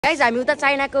Guys हामी उता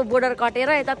चाइनाको border कटेर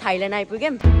यता Thailand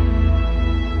आइपुग्यौं।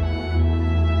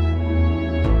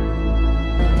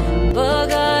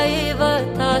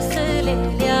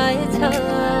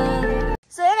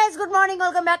 So hey guys, good morning,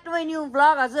 welcome back to my new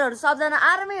vlog. हजुरहरु सबजना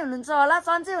आरामै हुनुहुन्छ होला,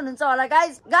 सन्चै हुनुहुन्छ होला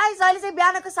गाइस। अहिले चाहिँ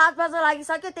बिहानको 7 बज्न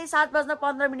लागिसक्यो, त्यही 7 बज्न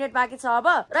 15 मिनेट बाँकी छ अब।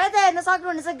 र यता हेर्न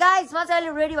सक्नुहुनेछ गाइस, म चाहिँ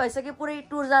अहिले रेडी भइसके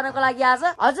पुरै टुर जानको लागि आज।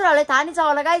 हजुरहरुले थाहा नि छ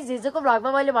होला गाइस, हिजोको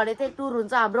भ्लगमा मैले भनेको थिएँ टुर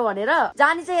हुन्छ हाम्रो भनेर।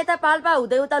 जानी चाहिँ यता पाल्पा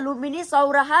हुँदै उता लुम्बिनी,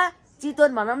 सौराहा,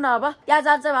 चितवन भनौं न अब त्यहाँ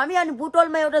जान्छौं हामी। अनि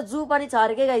बुटोलमा एउटा जू पनि छ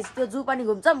अरे के गाइस, त्यो जू पनि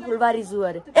घुम्छौं, फुलबारी जू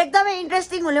अरे। एकदमै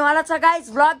इन्ट्रेस्टिङ हुनेवाला छ गाइस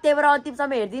भ्लग, त्यही भएर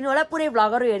अन्तिमसम्म हेर्दिनु होला। पुरै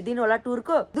भ्लगहरु हेर्दिनु होला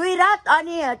टुरको। 2 रात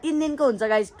अनि 3 दिनको हुन्छ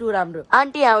गाइस टुर हाम्रो।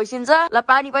 आन्टी यहाँ होइसिन्छ ल,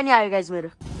 पानी पनि आयो गाइस मेरो।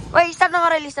 ओइ स्टार्ट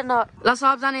नगर, स्टार्ट नगर ल।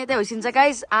 सबजना यतै होइसिन्छ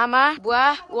गाइस, आमा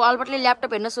बुवा उ अल्बर्टले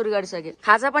ल्यापटप हेर्न सुरु गरिसके।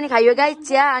 खाजा पनि खाइयो गाइस,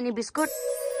 चिया अनि बिस्कुट।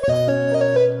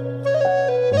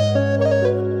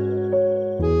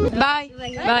 बाई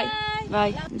बाई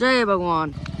बाई, जय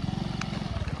भगवान।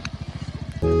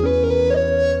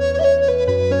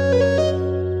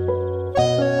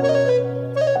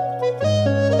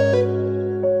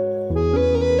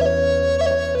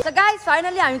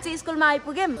 फाइनली हामी चाहिँ स्कुलमा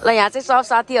आइपुग्यौं ल। यहाँ चाहिँ सब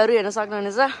साथीहरु हेर्न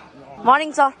सक्नुहुनेछ।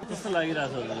 Morning sir. कस्तो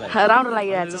लागिरहेछ हजुरलाई? राम्रो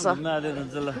लागिरहेछ सर।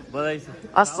 ल बधाई छ।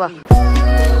 हस् सर।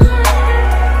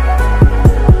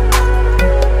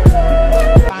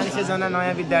 500 जना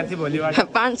नयाँ विद्यार्थी भोलिबाट।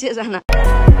 500 जना।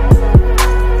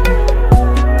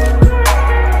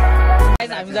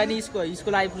 हामी जाने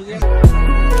स्कुल आइपुग्यौं।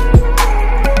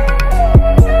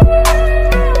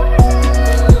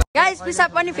 गाइस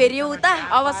पिसाब पनि फेरियो उता,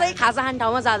 अब चाहिँ खाजा खाने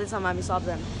ठाउँमा जाँदैछौँ हामी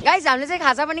सबजना। गाइस हामीले चाहिँ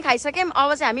खाजा पनि खाइसक्यौं,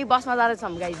 अब चाहिँ हामी बसमा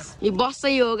जाँदैछौँ गाइस। यो बस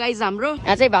चाहिँ हो गाइस हाम्रो।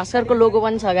 यहाँ चाहिँ भास्करको लोगो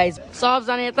पनि छ गाइस।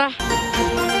 सबजना यता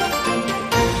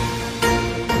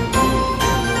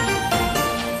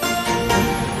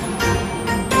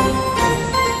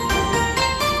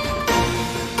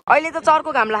अहिले त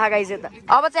चर्को घाम लाग्यो गाइस यता।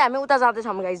 अब चाहिँ हामी उता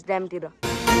जाँदैछौँ गाइस, ड्यामतिर।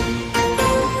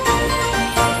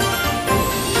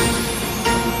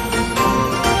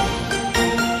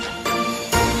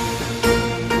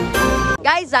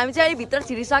 गाइस हामी चाहिँ अहिले भित्र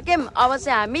छिरिसक्यौं, अब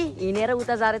चाहिँ हामी हिँडेर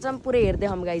उता जाँदैछौँ। पुरै हेर्दै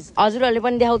हौँ गाइस। हजुरहरूले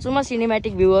पनि देखाउँछु म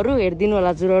सिनेमेटिक भ्यूहरु, हेर्दिनु होला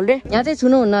हजुरहरूले। यहाँ चाहिँ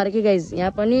छुनु हुन्न अरे कि गाइस,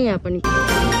 यहाँ पनि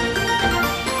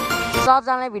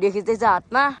सबजनाले भिडियो खिच्दैछ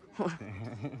हातमा।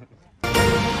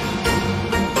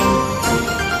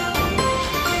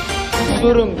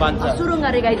 सुरुङ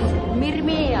अरे गाइस,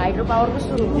 मिर्मी हाइड्रो पावरको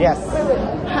सुरुङ। यस।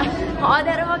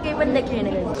 अँध्यारोमा केही पनि देखिएन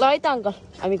गाइस। ल है त अंकल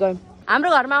हामी गयौँ। हाम्रो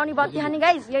घरमा आउने बत्ती खाने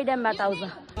गाइस यही ड्यामबाट आउँछ।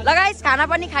 ल गाइस खाना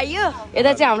पनि खाइयो।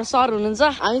 यता चाहिँ हाम्रो सर हुनुहुन्छ,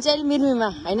 हामी चाहिँ अहिले मिर्मीमा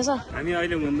हैन सर? हामी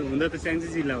अहिले हुँदा त स्याङ्सी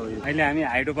जिल्ला हो। अहिले हामी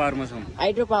हाइड्रो पावरमा छौँ।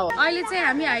 हाइड्रो पावर अहिले चाहिँ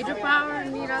हामी हाइड्रो पावर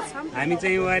निर छौँ। हामी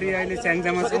चाहिँ वारी अहिले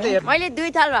स्याङ्जामा छौँ। मैले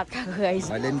 2 थाल भात खाएको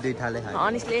गाइस। मैले पनि 2 थाले खाएँ।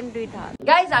 अनिसले पनि 2 थाल।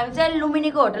 गाइस हामी चाहिँ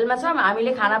लुम्बिनीको होटलमा छौँ।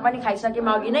 हामीले खाना पनि खाइसक्यौँ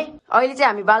अघि नै। अहिले चाहिँ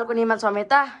हामी बाल्कनीमा छौँ।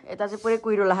 यता चाहिँ पुरै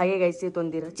कुहिरो लाग्यो गाइस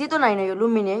चितवनतिर। चितवन हैन यो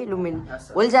लुम्बिनी है, लुम्बिनी।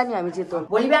 भोलि जाने हामी चितवन।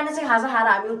 भोलि बिहान चाहिँ खाजा खाएर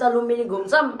हामी उता लुम्बिनी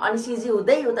घुम्छौँ, अनि सिजी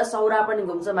हुँदै उता सौरा पनि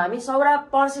घुम्छौँ हामी। सौरा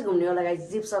पर्सि घुम्ने होला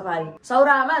गाइस, जिप सफारी।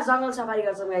 सौरामा जंगल सफारी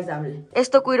गर्छौँ गाइस हामीले।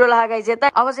 यस्तो कुहिरो लाग्यो गाइस यता।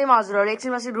 अब चाहिँ म हजुरहरु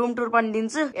एकछिनमा चाहिँ रुम टुर पनि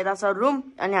दिन्छु। यता छ रुम,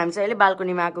 अनि हामी चाहिँ अहिले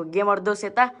बाल्कनीमा आएको। गेमर दोस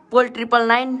यता। पोल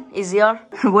 999 इज हियर।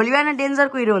 भोलि बिहान डेन्जर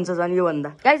कुहिरो हुन्छ झन् यो भन्दा।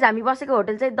 गाइस हामी बसेको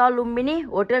होटल चाहिँ the Lumbini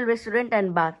hotel restaurant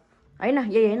and बार हैन,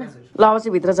 यही हैन। ल अब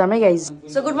चाहिँ भित्र जाम है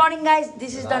guys. So good morning guys,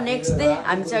 this is the next day.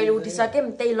 हामी चाहिँ अहिले उठिसक्यौँ,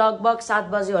 त्यही लगभग 7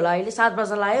 बजे होला। अहिले 7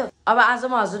 बज्न लाग्यो। अब आज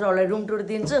म हजुरहरूलाई रुम टुर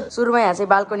दिन्छु। सुरुमा यहाँ चाहिँ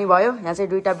बाल्कनी भयो, यहाँ चाहिँ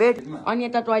 2टा बेड, अनि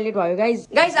यता टोयलेट भयो गाइस।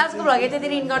 गाइस आजको भ्लग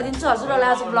यतितिर इन गरिदिन्छु। हजुरहरूलाई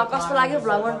आज भ्लग कस्तो लाग्यो,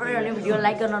 भ्लग मन पर्यो भने भिडियो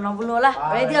लाइक गर्न नभुल्नु होला।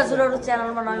 र यदि हजुरहरू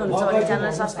च्यानलमा नयाँ हुनुहुन्छ भने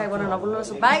च्यानललाई सब्स्क्राइब गर्न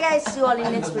नभुल्नुहोस्। By guys, C you all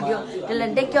in next video. Till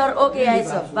then take care. Okay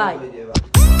guys, by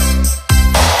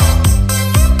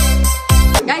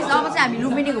guys. अब चाहिँ हामी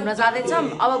लुम्बिनी घुम्न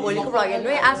जाँदैछौँ। अब भोलिको भ्लग हेर्नु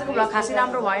है। आजको भ्लग खासै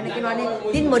राम्रो भएन,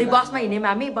 किनभने दिनभरि बसमा हिँड्यौँ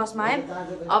हामी, बसमा आयौँ।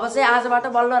 अब चाहिँ आजबाट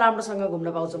बल्ल राम्रोसँग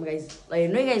घुम्न पाउँछौँ गाइस। ल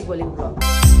हेर्नु है गाइस भोलिको भ्लग।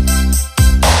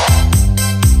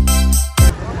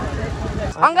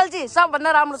 अंकल जी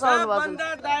सबभन्दा राम्रो चलाउनु भएको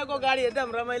छ। दाइको गाडी एकदम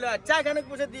रमाइलो। चाय खाने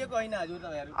पैसा दिएको हैन हजुर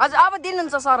तपाईहरु? हजुर अब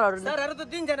दिनुहुन्छ सरहरु। सरहरु त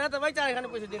दिन्छ न तपाई चाय खाने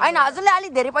पैसा दिनु। हैन हजुरले अलि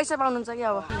धेरै पैसा पाउनुहुन्छ कि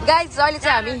अब। गाइस अहिले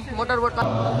चाहिँ हामी मोटर बोटमा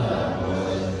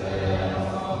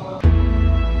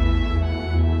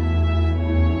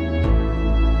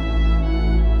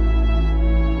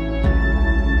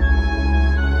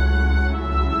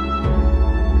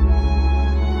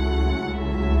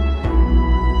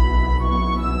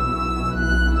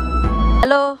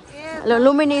Hello,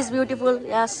 Lumini is beautiful.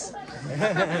 Yes.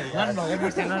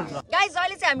 Guys,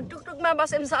 अहिले चाहिँ हामी टुकटुकमा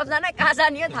बसेम सबजना कहाँ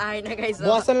जाने हो थाहा हैन गाइस।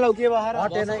 बसन लौ के बाहर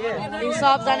हटेन के।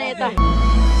 सबजना यता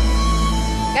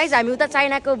गाइज हामी उता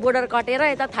चाइनाको बोर्डर कटेर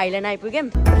यता थाइल्यान्ड आइपुग्यौँ